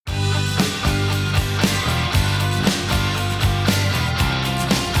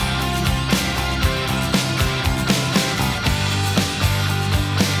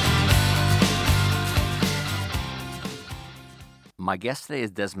My guest today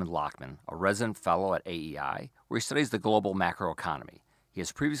is Desmond Lachman, a resident fellow at AEI, where he studies the global macroeconomy. He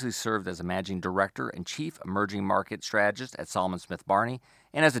has previously served as a managing director and chief emerging market strategist at Salomon Smith Barney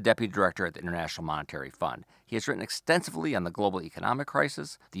and as a deputy director at the International Monetary Fund. He has written extensively on the global economic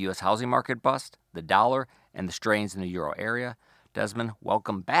crisis, the U.S. housing market bust, the dollar, and the strains in the euro area. Desmond,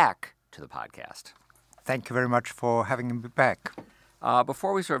 welcome back to the podcast. Thank you very much for having me back.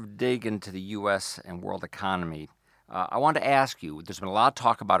 Before we sort of dig into the U.S. and world economy, I wanted to ask you, there's been a lot of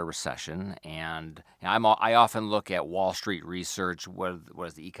talk about a recession, and I often look at Wall Street research, what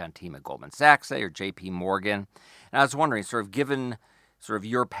does the econ team at Goldman Sachs say, or J.P. Morgan, and I was wondering, sort of given sort of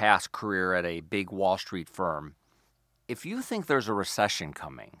your past career at a big Wall Street firm, if you think there's a recession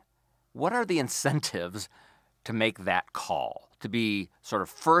coming, what are the incentives to make that call, to be sort of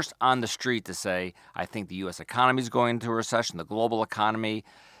first on the street to say, I think the U.S. economy is going into a recession, the global economy?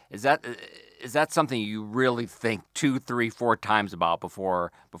 Is that something you really think 2, 3, 4 times about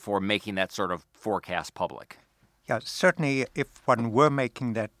before making that sort of forecast public? Yeah, certainly if one were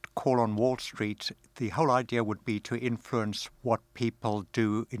making that call on Wall Street, the whole idea would be to influence what people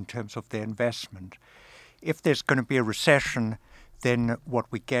do in terms of their investment. If there's going to be a recession, then what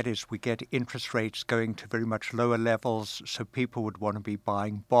we get interest rates going to very much lower levels, so people would want to be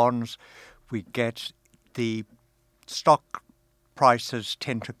buying bonds. We get the stock prices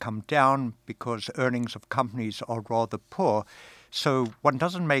tend to come down because earnings of companies are rather poor. So one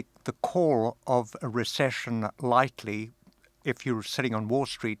doesn't make the call of a recession lightly if you're sitting on Wall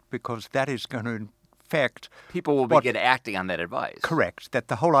Street, because that is going to affect... People will begin acting on that advice. Correct. That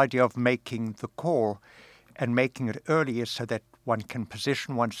the whole idea of making the call and making it early is so that one can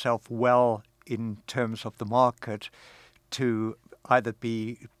position oneself well in terms of the market to either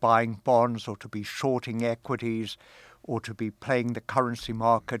be buying bonds or to be shorting equities or to be playing the currency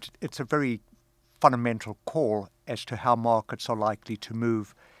market. It's a very fundamental call as to how markets are likely to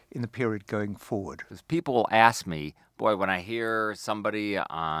move in the period going forward. Because people will ask me, boy, when I hear somebody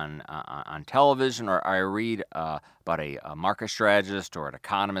on television or I read about a market strategist or an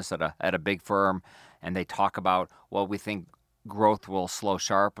economist at a big firm, and they talk about, well, we think growth will slow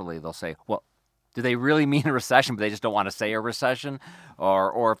sharply, they'll say, well, do they really mean a recession, but they just don't want to say a recession?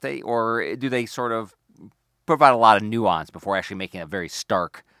 Or do they sort of provide a lot of nuance before actually making a very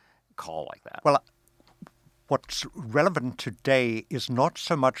stark call like that? Well, what's relevant today is not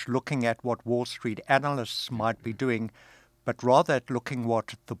so much looking at what Wall Street analysts might be doing, but rather at looking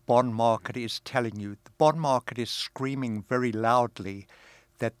what the bond market is telling you. The bond market is screaming very loudly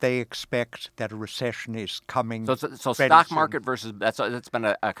that they expect that a recession is coming. So stock market versus, that's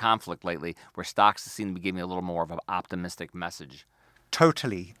been a conflict lately, where stocks seem to be giving a little more of an optimistic message.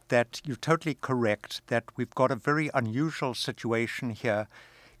 Totally. That you're totally correct that we've got a very unusual situation here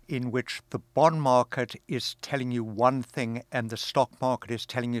in which the bond market is telling you one thing and the stock market is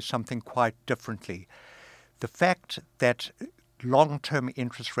telling you something quite differently. The fact that long-term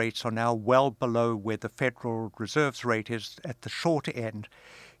interest rates are now well below where the Federal Reserve's rate is at the short end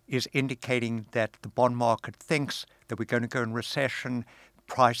is indicating that the bond market thinks that we're going to go in recession,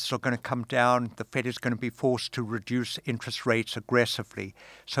 prices are going to come down, the Fed is going to be forced to reduce interest rates aggressively.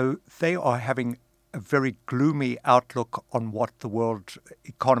 So they are having a very gloomy outlook on what the world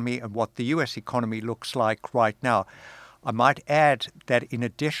economy and what the U.S. economy looks like right now. I might add that in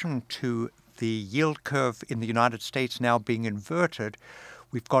addition to the yield curve in the United States now being inverted,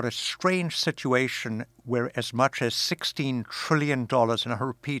 we've got a strange situation where as much as $16 trillion, and I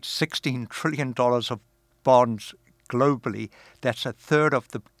repeat, $16 trillion of bonds globally, that's a third of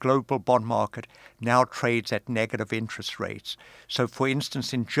the global bond market, now trades at negative interest rates. So for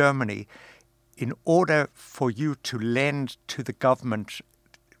instance, in Germany, in order for you to lend to the government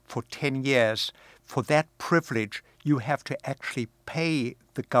for 10 years, for that privilege, you have to actually pay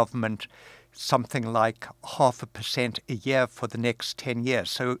the government something like 0.5% a year for the next 10 years.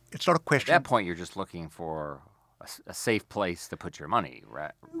 So it's not a question. At that point, you're just looking for a safe place to put your money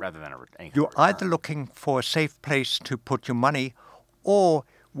rather than anything. You're either looking for a safe place to put your money, or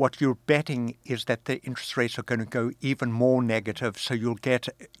what you're betting is that the interest rates are going to go even more negative, so you'll get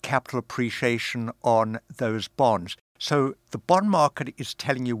capital appreciation on those bonds. So the bond market is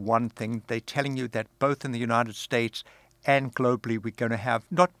telling you one thing. They're telling you that both in the United States and globally we're going to have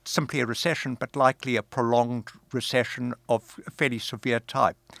not simply a recession, but likely a prolonged recession of a fairly severe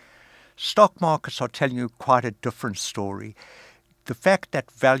type. Stock markets are telling you quite a different story. The fact that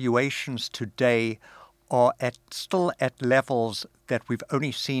valuations today are still at levels that we've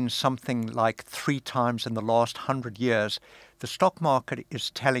only seen something like 3 times in the last 100 years, the stock market is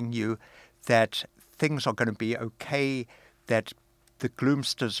telling you that things are going to be okay, that the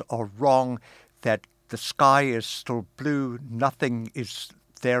gloomsters are wrong, that the sky is still blue, nothing is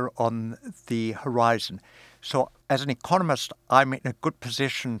there on the horizon. So as an economist, I'm in a good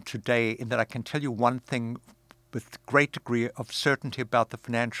position today in that I can tell you one thing with great degree of certainty about the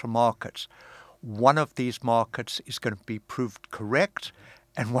financial markets. One of these markets is going to be proved correct,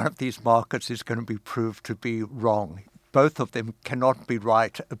 and one of these markets is going to be proved to be wrong. Both of them cannot be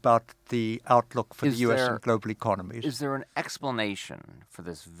right about the outlook for the U.S. and global economies. Is there an explanation for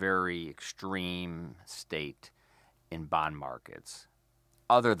this very extreme state in bond markets,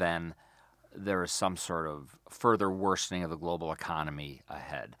 other than there is some sort of further worsening of the global economy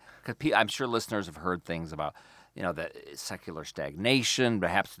ahead? Because I'm sure listeners have heard things about, the secular stagnation.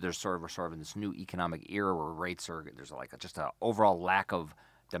 Perhaps we're sort of in this new economic era where there's just an overall lack of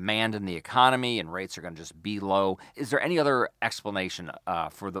demand in the economy, and rates are going to just be low. Is there any other explanation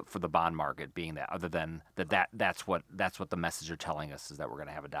for the bond market being that, other than that's what the message are telling us, is that we're going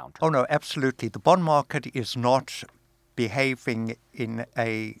to have a downturn? Oh no, absolutely. The bond market is not behaving in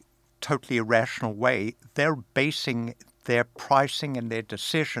a totally irrational way. They're basing their pricing and their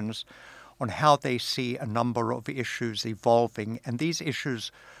decisions on how they see a number of issues evolving, and these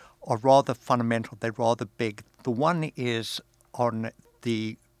issues are rather fundamental. They're rather big. The one is on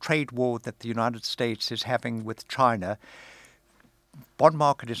the trade war that the United States is having with China. Bond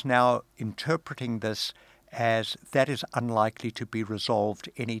market is now interpreting this as that is unlikely to be resolved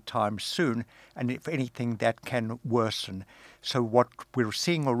anytime soon, and if anything, that can worsen. So what we're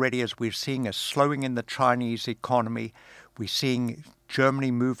seeing already is we're seeing a slowing in the Chinese economy. We're seeing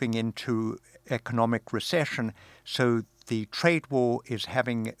Germany moving into economic recession. So the trade war is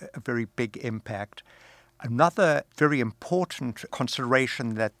having a very big impact. Another very important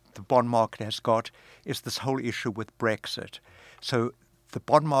consideration that the bond market has got is this whole issue with Brexit. So the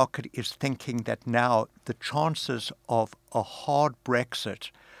bond market is thinking that now the chances of a hard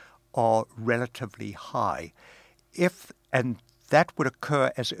Brexit are relatively high. And that would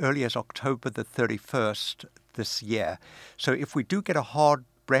occur as early as October the 31st this year. So if we do get a hard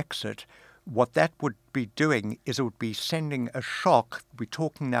Brexit, what that would be doing is it would be sending a shock. We're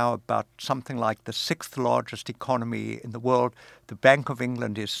talking now about something like the sixth largest economy in the world. The Bank of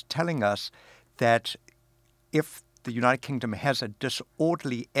England is telling us that if the United Kingdom has a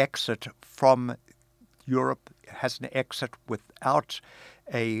disorderly exit from Europe, has an exit without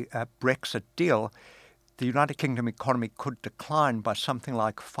a Brexit deal, the United Kingdom economy could decline by something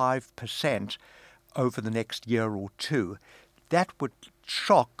like 5% over the next year or two. That would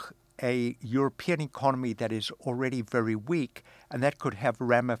shock a European economy that is already very weak, and that could have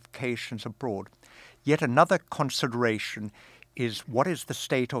ramifications abroad. Yet another consideration is what is the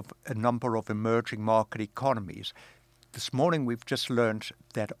state of a number of emerging market economies. This morning we've just learned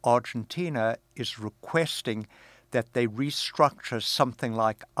that Argentina is requesting that they restructure something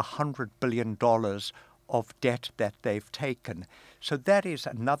like $100 billion of debt that they've taken. So that is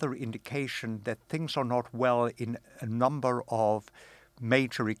another indication that things are not well in a number of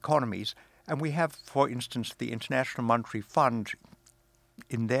major economies. And we have, for instance, the International Monetary Fund,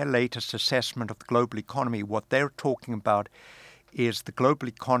 in their latest assessment of the global economy, what they're talking about is the global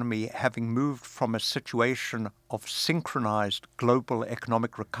economy having moved from a situation of synchronized global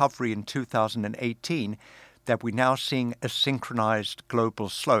economic recovery in 2018, that we're now seeing a synchronized global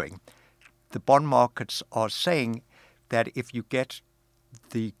slowing. The bond markets are saying that if you get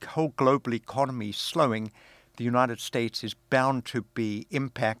the whole global economy slowing, the United States is bound to be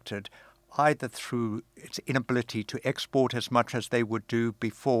impacted either through its inability to export as much as they would do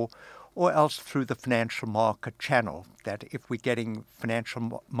before, or else through the financial market channel, that if we're getting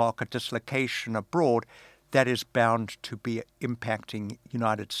financial market dislocation abroad, that is bound to be impacting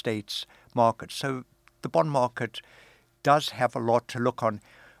United States markets. So the bond market does have a lot to look on.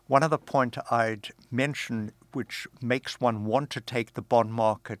 One other point I'd mention, which makes one want to take the bond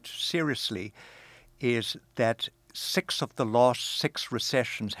market seriously, is that 6 of the last 6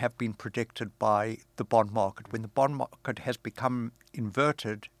 recessions have been predicted by the bond market. When the bond market has become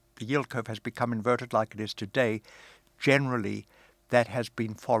inverted, the yield curve has become inverted like it is today, generally that has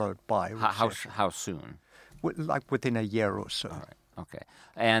been followed by a recession. How soon? Like within a year or so. All right. Okay.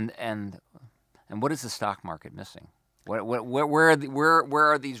 And what is the stock market missing? Where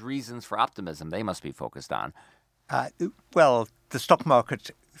are these reasons for optimism they must be focused on? Well, the stock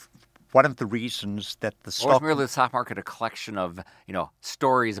market, one of the reasons that the stock... Or is merely the stock market a collection of,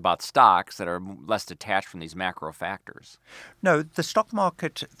 stories about stocks that are less detached from these macro factors? No, the stock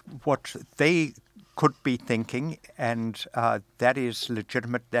market, what they could be thinking, and that is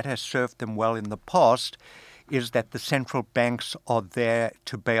legitimate, that has served them well in the past, is that the central banks are there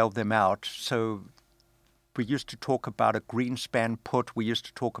to bail them out. So we used to talk about a Greenspan put, we used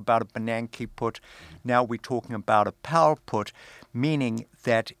to talk about a Bernanke put, now we're talking about a Powell put, meaning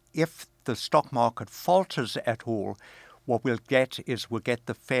that if the stock market falters at all, what we'll get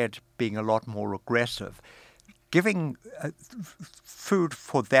the Fed being a lot more aggressive. Giving food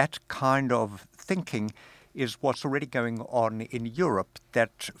for that kind of thinking is what's already going on in Europe.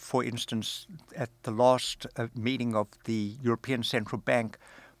 That, for instance, at the last meeting of the European Central Bank,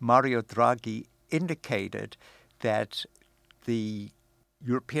 Mario Draghi indicated that the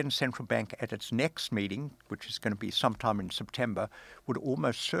European Central Bank at its next meeting, which is going to be sometime in September, would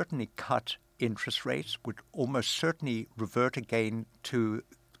almost certainly cut interest rates, would almost certainly revert again to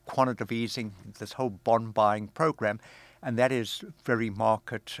quantitative easing, this whole bond buying program, and that is very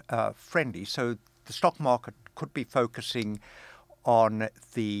market friendly. So the stock market could be focusing on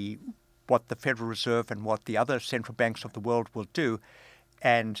what the Federal Reserve and what the other central banks of the world will do,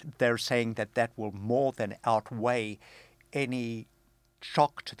 and they're saying that will more than outweigh any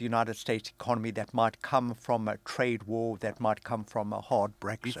shock to the United States economy that might come from a trade war, that might come from a hard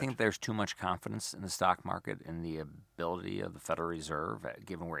Brexit. Do you think there's too much confidence in the stock market, in the ability of the Federal Reserve,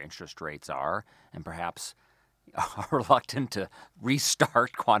 given where interest rates are, and perhaps are reluctant to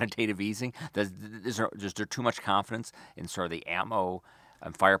restart quantitative easing? Is there too much confidence in sort of the ammo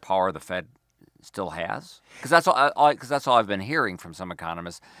and firepower the Fed still has? Because that's all I've been hearing from some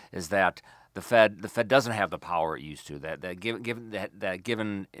economists is that the Fed doesn't have the power it used to. That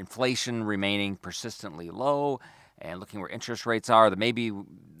given inflation remaining persistently low and looking where interest rates are, that maybe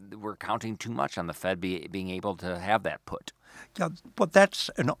we're counting too much on the Fed being able to have that put. Yeah, but that's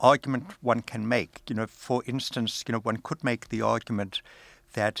an argument one can make. For instance, one could make the argument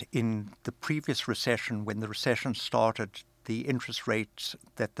that in the previous recession, when the recession started, the interest rates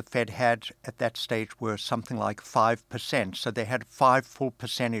that the Fed had at that stage were something like 5%. So they had 5 full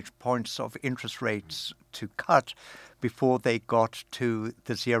percentage points of interest rates to cut before they got to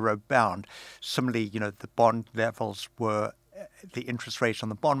the zero bound. Similarly, the bond levels the interest rates on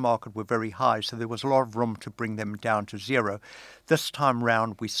the bond market were very high, so there was a lot of room to bring them down to zero. This time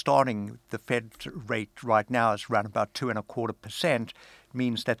round, the Fed rate right now is around about 2.25%,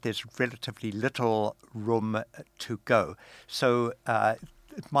 means that there's relatively little room to go. So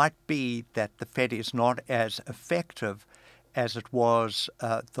it might be that the Fed is not as effective as it was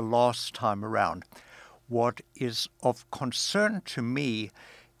the last time around. What is of concern to me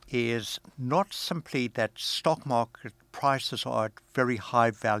is not simply that stock market prices are at very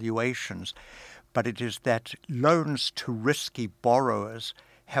high valuations, but it is that loans to risky borrowers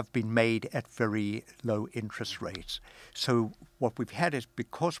have been made at very low interest rates. So what we've had is,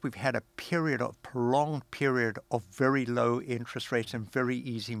 because we've had a prolonged period of very low interest rates and very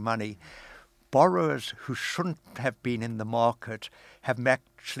easy money, borrowers who shouldn't have been in the market have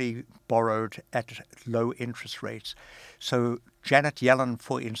actually borrowed at low interest rates. So Janet Yellen,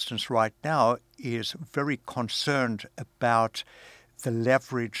 for instance, right now is very concerned about the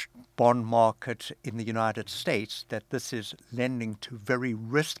leveraged bond market in the United States, that this is lending to very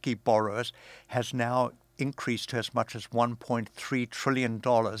risky borrowers, has now increased to as much as $1.3 trillion,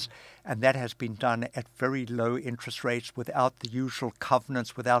 and that has been done at very low interest rates without the usual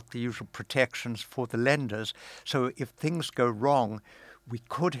covenants, without the usual protections for the lenders. So if things go wrong, we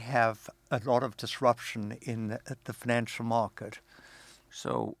could have a lot of disruption in the financial market.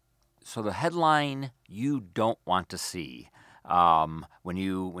 So the headline you don't want to see when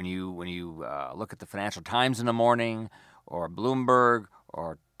you look at the Financial Times in the morning, or Bloomberg,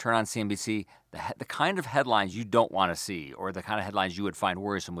 or turn on CNBC, the kind of headlines you don't want to see, or the kind of headlines you would find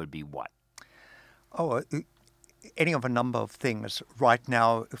worrisome, would be what? Any of a number of things. Right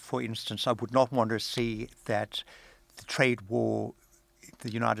now, for instance, I would not want to see that the trade war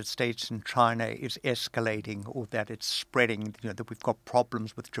the United States and China is escalating, or that it's spreading, that we've got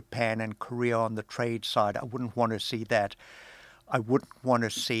problems with Japan and Korea on the trade side. I wouldn't want to see that. I wouldn't want to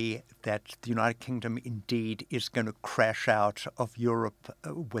see that the United Kingdom indeed is going to crash out of Europe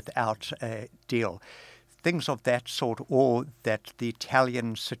without a deal. Things of that sort, or that the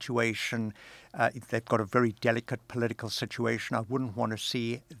Italian situation, they've got a very delicate political situation. I wouldn't want to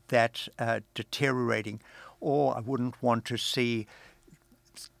see that deteriorating, or I wouldn't want to see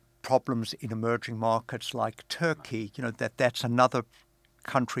problems in emerging markets like Turkey. That's another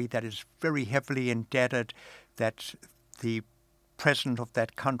country that is very heavily indebted, that the president of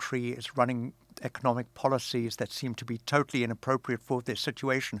that country is running economic policies that seem to be totally inappropriate for their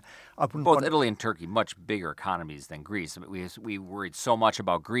situation. Both Italy and Turkey, much bigger economies than Greece. We worried so much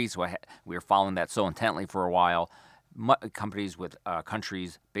about Greece. We were following that so intently for a while. companies with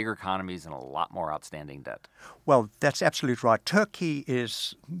countries, bigger economies, and a lot more outstanding debt. Well, that's absolutely right. Turkey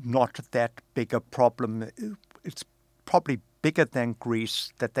is not that big a problem. It's probably bigger than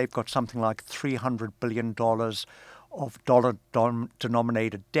Greece, that they've got something like $300 billion of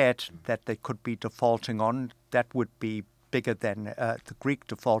dollar-denominated debt that they could be defaulting on. That would be bigger than the Greek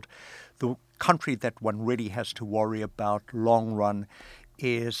default. The country that one really has to worry about long run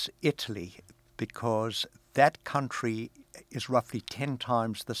is Italy, because that country is roughly 10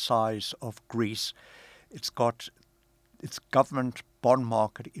 times the size of Greece. It's got its government bond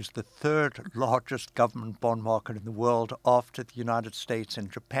market is the third largest government bond market in the world after the United States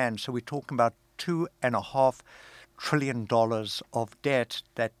and Japan. So we're talking about $2.5 trillion of debt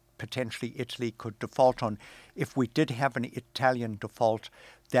that potentially Italy could default on. If we did have an Italian default,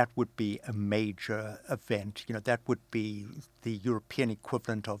 that would be a major event. That would be the European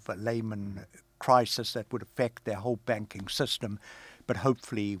equivalent of a Lehman crisis that would affect their whole banking system. But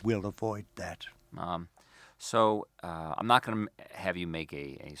hopefully we'll avoid that. So I'm not going to have you make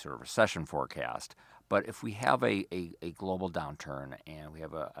a sort of recession forecast, but if we have a global downturn and we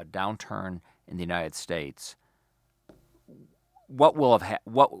have a downturn in the United States, what will have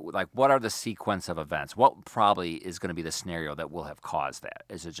what are the sequence of events? What probably is going to be the scenario that will have caused that?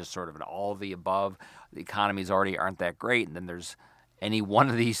 Is it just sort of an all of the above? The economies already aren't that great, and then there's any one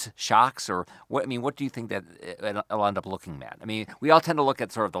of these shocks, or what? I mean, what do you think that it'll end up looking at? I mean, we all tend to look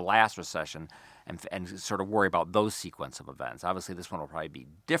at sort of the last recession and sort of worry about those sequence of events. Obviously, this one will probably be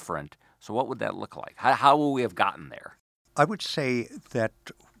different. So, what would that look like? How will we have gotten there? I would say that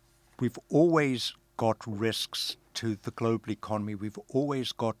we've always got risks to the global economy. We've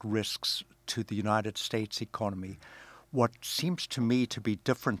always got risks to the United States economy. What seems to me to be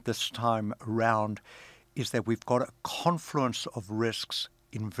different this time around is that we've got a confluence of risks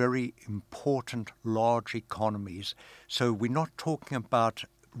in very important large economies. So we're not talking about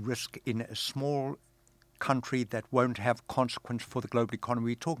risk in a small country that won't have consequence for the global economy.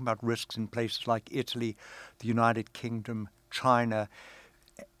 We're talking about risks in places like Italy, the United Kingdom, China.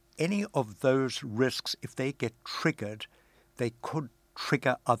 Any of those risks, if they get triggered, they could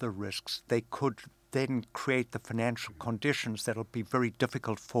trigger other risks. They could then create the financial conditions that'll be very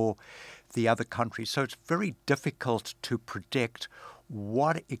difficult for the other countries. So it's very difficult to predict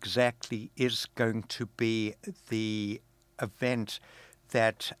what exactly is going to be the event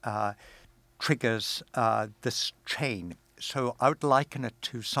that triggers this chain. So I would liken it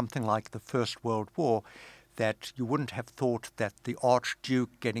to something like the First World War, that you wouldn't have thought that the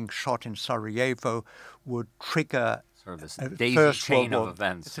Archduke getting shot in Sarajevo would trigger sort of this daisy chain of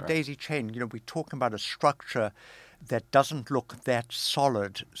events. It's a daisy chain. We're talking about a structure that doesn't look that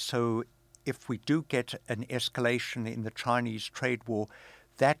solid. So if we do get an escalation in the Chinese trade war,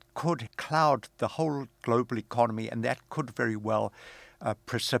 that could cloud the whole global economy, and that could very well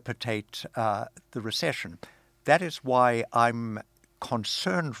precipitate the recession. That is why I'm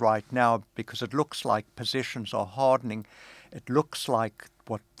concerned right now, because it looks like positions are hardening. It looks like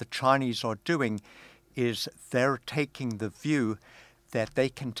what the Chinese are doing is they're taking the view that they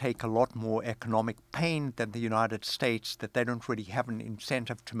can take a lot more economic pain than the United States, that they don't really have an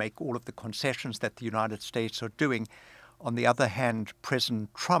incentive to make all of the concessions that the United States are doing. On the other hand,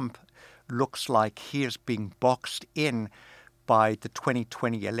 President Trump looks like he is being boxed in by the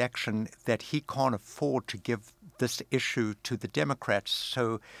 2020 election, that he can't afford to give this issue to the Democrats.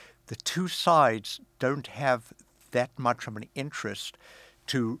 So the two sides don't have that much of an interest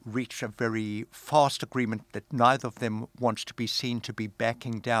to reach a very fast agreement that neither of them wants to be seen to be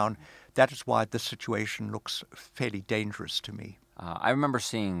backing down. That is why the situation looks fairly dangerous to me. I remember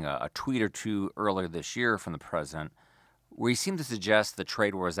seeing a tweet or two earlier this year from the president where he seemed to suggest the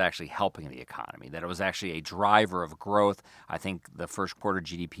trade war was actually helping the economy, that it was actually a driver of growth. I think the first quarter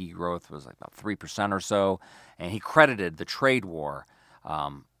GDP growth was like about 3% or so, and he credited the trade war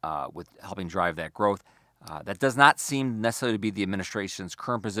with helping drive that growth. That does not seem necessarily to be the administration's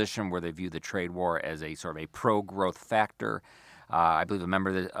current position, where they view the trade war as a sort of a pro-growth factor. I believe a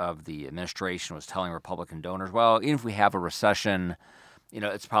member of the administration was telling Republican donors, well, even if we have a recession,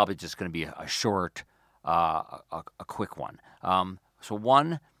 it's probably just going to be a short, a quick one. So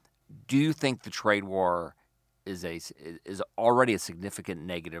one, do you think the trade war is already a significant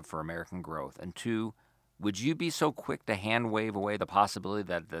negative for American growth? And two, would you be so quick to hand wave away the possibility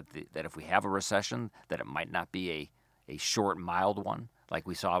that if we have a recession, that it might not be a short, mild one, like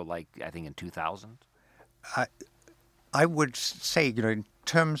we saw, I think, in 2000? I would say, in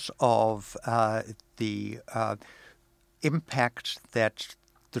terms of the impact that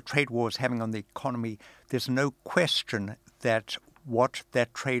the trade war is having on the economy, there's no question that what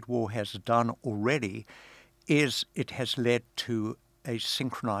that trade war has done already is it has led to a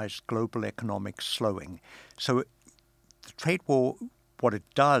synchronized global economic slowing. So the trade war, what it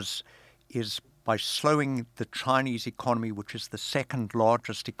does is by slowing the Chinese economy, which is the second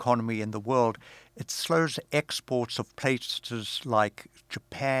largest economy in the world, it slows exports of places like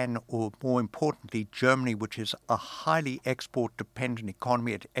Japan or, more importantly, Germany, which is a highly export-dependent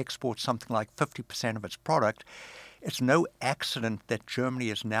economy. It exports something like 50% of its product. It's no accident that Germany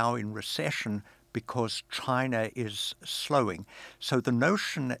is now in recession because China is slowing. So the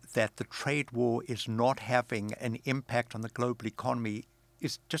notion that the trade war is not having an impact on the global economy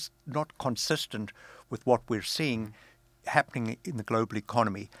is just not consistent with what we're seeing happening in the global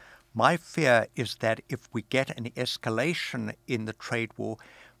economy. My fear is that if we get an escalation in the trade war,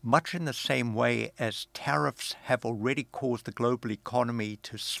 much in the same way as tariffs have already caused the global economy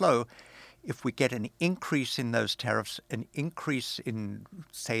to slow, if we get an increase in those tariffs, an increase in,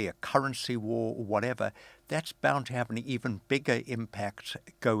 say, a currency war or whatever, that's bound to have an even bigger impact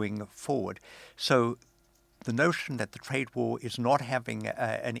going forward. So the notion that the trade war is not having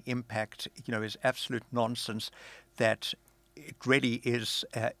an impact, is absolute nonsense, that it really is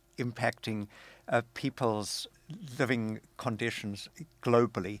impacting people's living conditions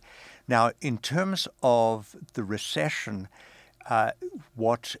globally. Now, in terms of the recession,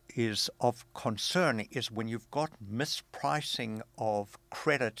 what is of concern is when you've got mispricing of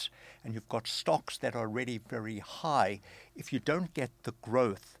credit and you've got stocks that are already very high, if you don't get the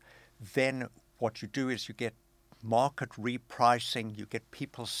growth, then what you do is you get market repricing, you get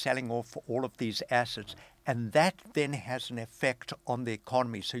people selling off all of these assets, and that then has an effect on the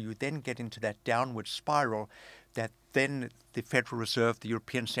economy. So you then get into that downward spiral that then the Federal Reserve, the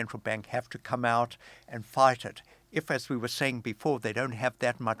European Central Bank have to come out and fight it. If, as we were saying before, they don't have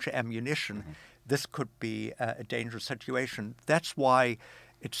that much ammunition, this could be a dangerous situation. That's why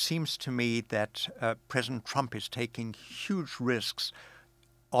it seems to me that President Trump is taking huge risks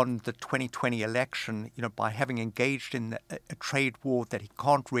on the 2020 election, by having engaged in a trade war that he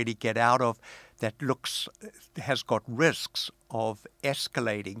can't really get out of, that has got risks of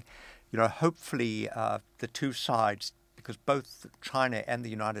escalating. Hopefully the two sides, because both China and the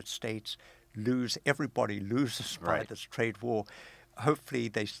United States everybody loses by this trade war. Hopefully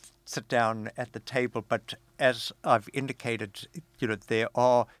they sit down at the table, but as I've indicated, there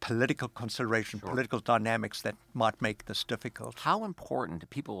are political considerations, political dynamics that might make this difficult. How important?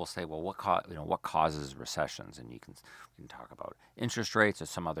 People will say, "Well, what causes recessions?" And we can talk about interest rates or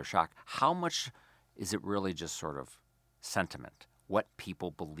some other shock. How much is it really just sort of sentiment? What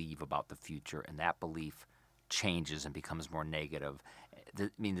people believe about the future, and that belief changes and becomes more negative.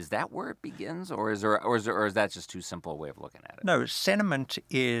 Is that where it begins, or is that just too simple a way of looking at it? No, sentiment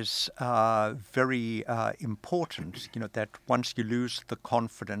is very important. That once you lose the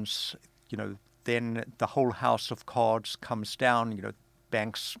confidence, then the whole house of cards comes down.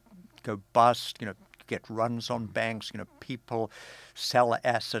 Banks go bust. Get runs on banks. People sell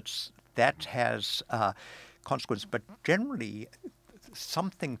assets. That has consequences. But generally,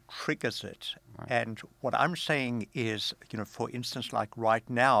 something triggers it. Right. And what I'm saying is, for instance, like right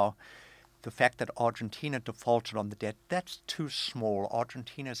now, the fact that Argentina defaulted on the debt, that's too small.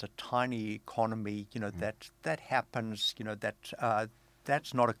 Argentina is a tiny economy, that happens,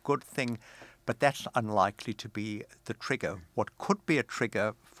 that's not a good thing, but that's unlikely to be the trigger. What could be a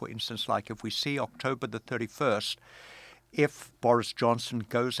trigger, for instance, like if we see October the 31st, if Boris Johnson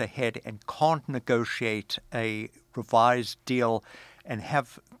goes ahead and can't negotiate a revised deal and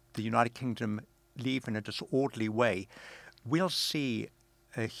have the United Kingdom leave in a disorderly way, we'll see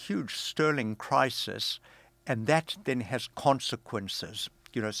a huge sterling crisis, and that then has consequences.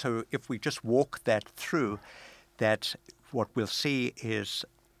 So if we just walk that through, that what we'll see is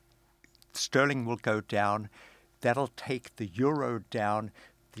sterling will go down, that'll take the euro down,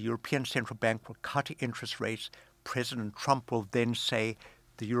 the European Central Bank will cut interest rates, President Trump will then say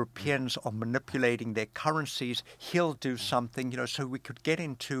the Europeans are manipulating their currencies, he'll do something, so we could get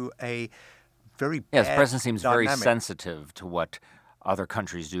into a very bad the president seems dynamic. Very sensitive to what other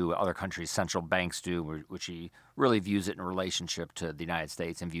countries do, other countries' central banks do, which he really views it in relationship to the United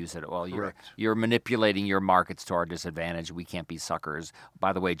States and views it, well, you're manipulating your markets to our disadvantage. We can't be suckers.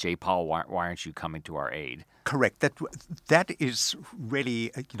 By the way, Jay Powell, why aren't you coming to our aid? Correct. That is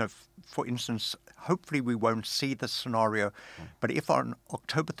really, for instance, hopefully we won't see this scenario, but if on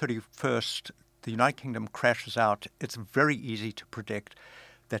October 31st the United Kingdom crashes out, it's very easy to predict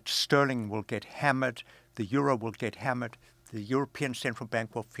that sterling will get hammered, the euro will get hammered, the European Central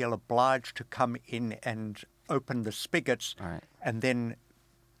Bank will feel obliged to come in and open the spigots, right. And then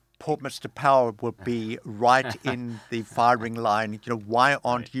poor Mr. Power will be right in the firing line. Why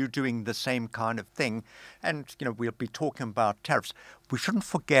aren't you doing the same kind of thing? And, we'll be talking about tariffs. We shouldn't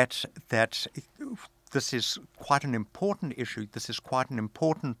forget that this is quite an important issue. This is quite an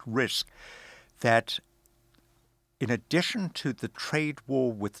important risk that in addition to the trade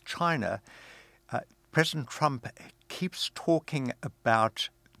war with China, President Trump keeps talking about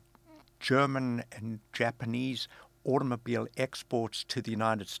German and Japanese automobile exports to the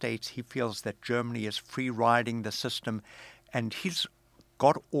United States. He feels that Germany is free-riding the system, and he's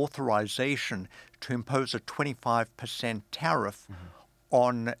got authorization to impose a 25% tariff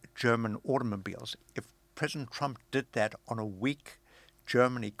on German automobiles. If President Trump did that on a weak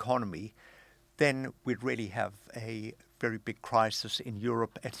German economy, then we'd really have a very big crisis in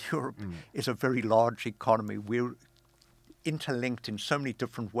Europe, and Europe is a very large economy. We're interlinked in so many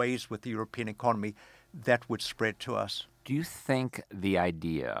different ways with the European economy that would spread to us. Do you think the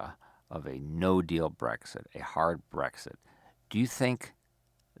idea of a no-deal Brexit, a hard Brexit, do you think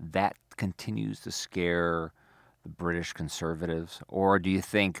that continues to scare the British Conservatives? Or do you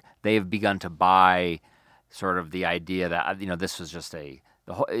think they've begun to buy sort of the idea that, this was just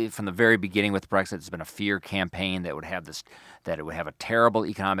from the very beginning with Brexit, it's been a fear campaign that it would have a terrible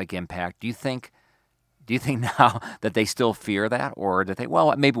economic impact. Do you think now that they still fear that, or do they think,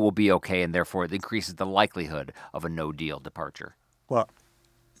 well, maybe we'll be okay, and therefore it increases the likelihood of a no-deal departure? Well,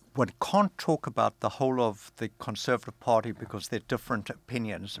 one can't talk about the whole of the Conservative Party because they're different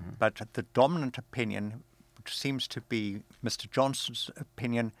opinions, but the dominant opinion, which seems to be Mr. Johnson's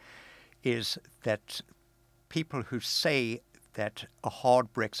opinion, is that people who say that a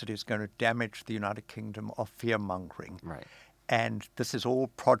hard Brexit is going to damage the United Kingdom are fear-mongering. Right. And this is all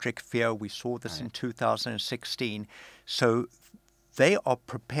Project Fear. We saw this in 2016. So they are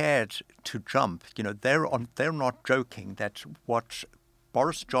prepared to jump. They're not joking. That what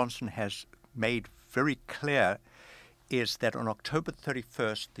Boris Johnson has made very clear is that on October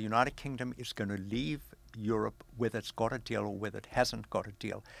 31st, the United Kingdom is going to leave Europe whether it's got a deal or whether it hasn't got a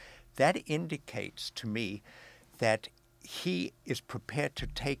deal. That indicates to me that he is prepared to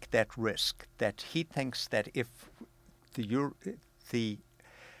take that risk, that he thinks that if the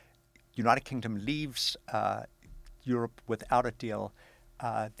United Kingdom leaves Europe without a deal,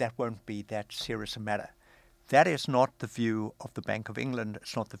 that won't be that serious a matter. That is not the view of the Bank of England.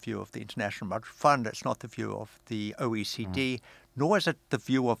 It's not the view of the International Monetary Fund. It's not the view of the OECD, nor is it the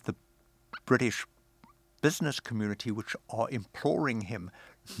view of the British business community, which are imploring him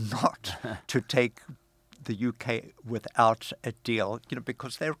not to take the UK without a deal,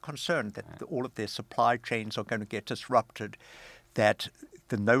 because they're concerned that all of their supply chains are going to get disrupted, that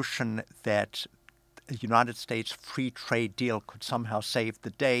the notion that a United States free trade deal could somehow save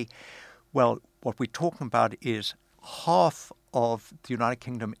the day. Well, what we're talking about is half of the United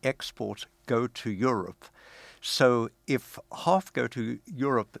Kingdom exports go to Europe. So if half go to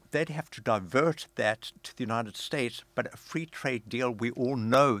Europe, they'd have to divert that to the United States. But a free trade deal, we all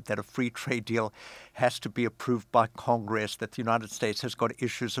know that a free trade deal has to be approved by Congress, that the United States has got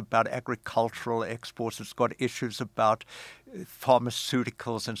issues about agricultural exports, it's got issues about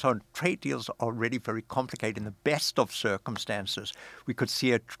pharmaceuticals and so on. Trade deals are really very complicated. In the best of circumstances, we could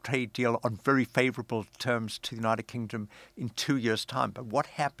see a trade deal on very favorable terms to the United Kingdom in 2 years' time. But what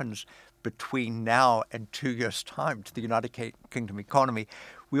happens between now and 2 years' time to the United Kingdom economy?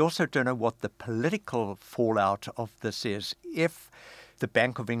 We also don't know what the political fallout of this is. If the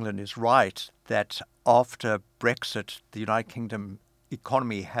Bank of England is right that after Brexit, the United Kingdom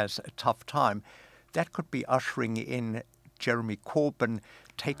economy has a tough time, that could be ushering in Jeremy Corbyn,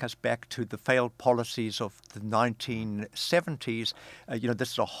 take us back to the failed policies of the 1970s.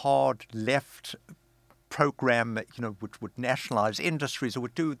 This is a hard left program, which would nationalize industries, or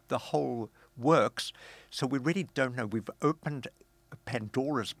would do the whole works. So we really don't know. We've opened a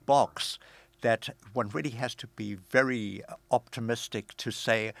Pandora's box that one really has to be very optimistic to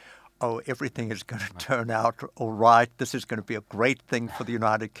say, oh, everything is going to turn out all right. This is going to be a great thing for the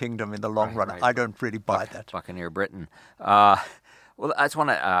United Kingdom in the long run. Right. I don't really buy that. Buccaneer Britain. Well, I just want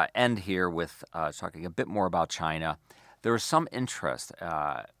to end here with talking a bit more about China. There was some interest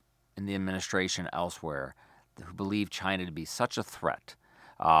in the administration elsewhere who believe China to be such a threat,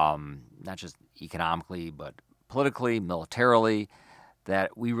 not just economically, but politically, militarily,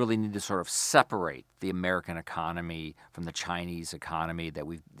 that we really need to sort of separate the American economy from the Chinese economy, that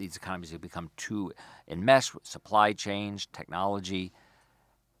these economies have become too enmeshed with supply chains, technology.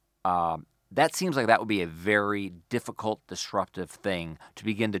 That seems like that would be a very difficult, disruptive thing to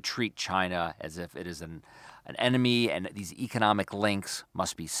begin to treat China as if it is an enemy, and these economic links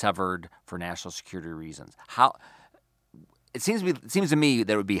must be severed for national security reasons. it seems to me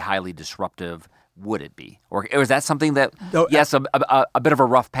that it would be highly disruptive. Would it be, or is that something that No, yes, a bit of a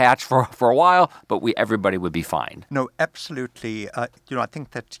rough patch for a while, but everybody would be fine? No, absolutely. I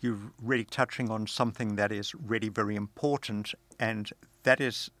think that you're really touching on something that is really very important, and that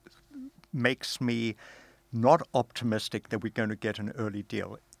makes me not optimistic that we're going to get an early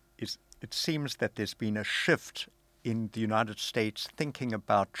deal. It seems that there's been a shift in the United States thinking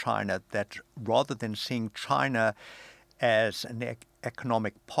about China, that rather than seeing China as an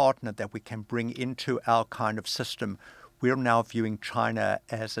economic partner that we can bring into our kind of system, we're now viewing China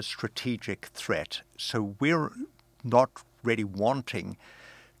as a strategic threat. So we're not really wanting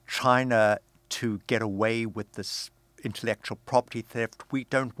China to get away with this intellectual property theft. We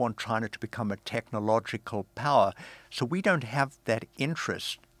don't want China to become a technological power. So we don't have that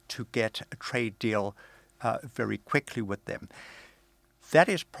interest to get a trade deal very quickly with them. That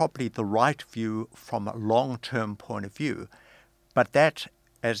is probably the right view from a long-term point of view. But that,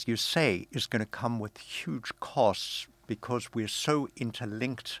 as you say, is going to come with huge costs because we're so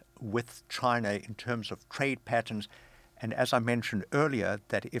interlinked with China in terms of trade patterns. And as I mentioned earlier,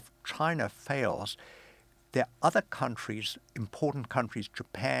 that if China fails, there are other countries, important countries,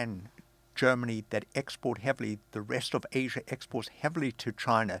 Japan, Germany, that export heavily. The rest of Asia exports heavily to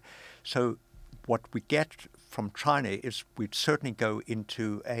China. So what we get from China is we'd certainly go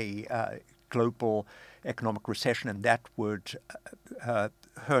into a global economic recession, and that would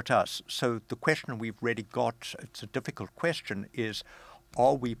hurt us. So the question we've really got, it's a difficult question, is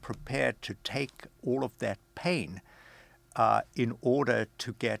are we prepared to take all of that pain in order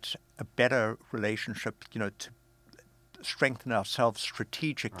to get a better relationship, to strengthen ourselves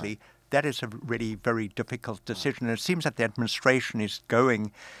strategically? Right. That is a really very difficult decision. And it seems that the administration is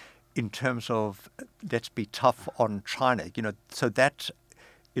going in terms of let's be tough on China. So that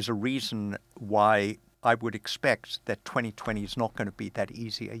is a reason why I would expect that 2020 is not going to be that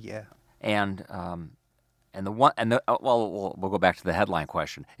easy a year. We'll go back to the headline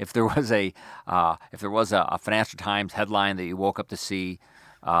question. If there was a Financial Times headline that you woke up to see,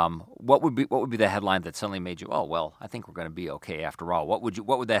 what would be the headline that suddenly made you, oh well, I think we're going to be okay after all? What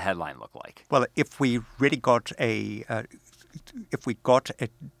would that headline look like? Well, if we really got a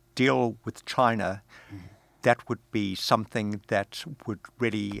deal with China, that would be something that would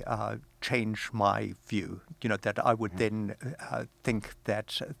really change my view. That I would then think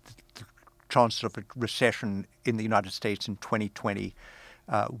that the chances of a recession in the United States in 2020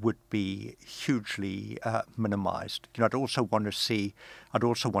 would be hugely minimized. I'd also want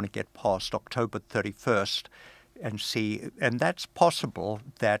to get past October 31st and see, and that's possible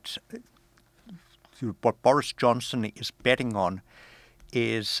that what Boris Johnson is betting on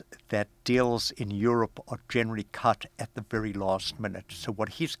is that deals in Europe are generally cut at the very last minute. So what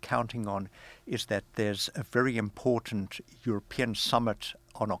he's counting on is that there's a very important European summit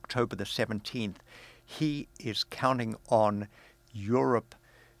on October the 17th. He is counting on Europe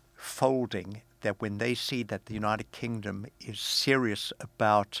folding, that when they see that the United Kingdom is serious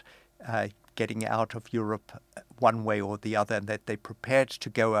about getting out of Europe one way or the other, and that they're prepared to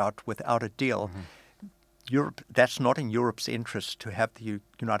go out without a deal, Europe, that's not in Europe's interest to have the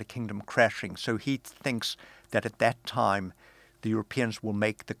United Kingdom crashing. So he thinks that at that time, the Europeans will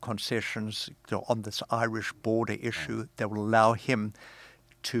make the concessions on this Irish border issue that will allow him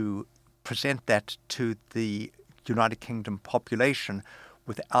to present that to the United Kingdom population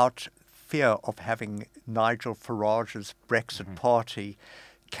without fear of having Nigel Farage's Brexit party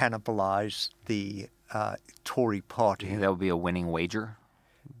cannibalize the Tory party. Do you think that would be a winning wager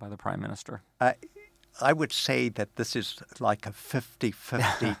by the Prime Minister? I would say that this is like a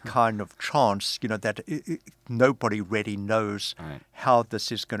 50-50 kind of chance, that nobody really knows how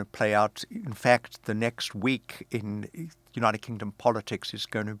this is going to play out. In fact, the next week in United Kingdom politics is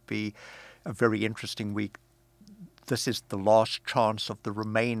going to be a very interesting week. This is the last chance of the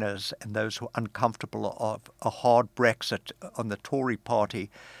Remainers and those who are uncomfortable of a hard Brexit on the Tory party.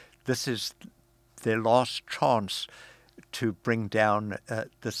 This is their last chance to bring down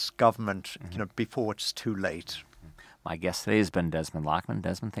this government, before it's too late. My guest today has been Desmond Lachman.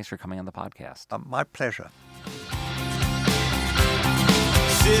 Desmond, thanks for coming on the podcast. My pleasure.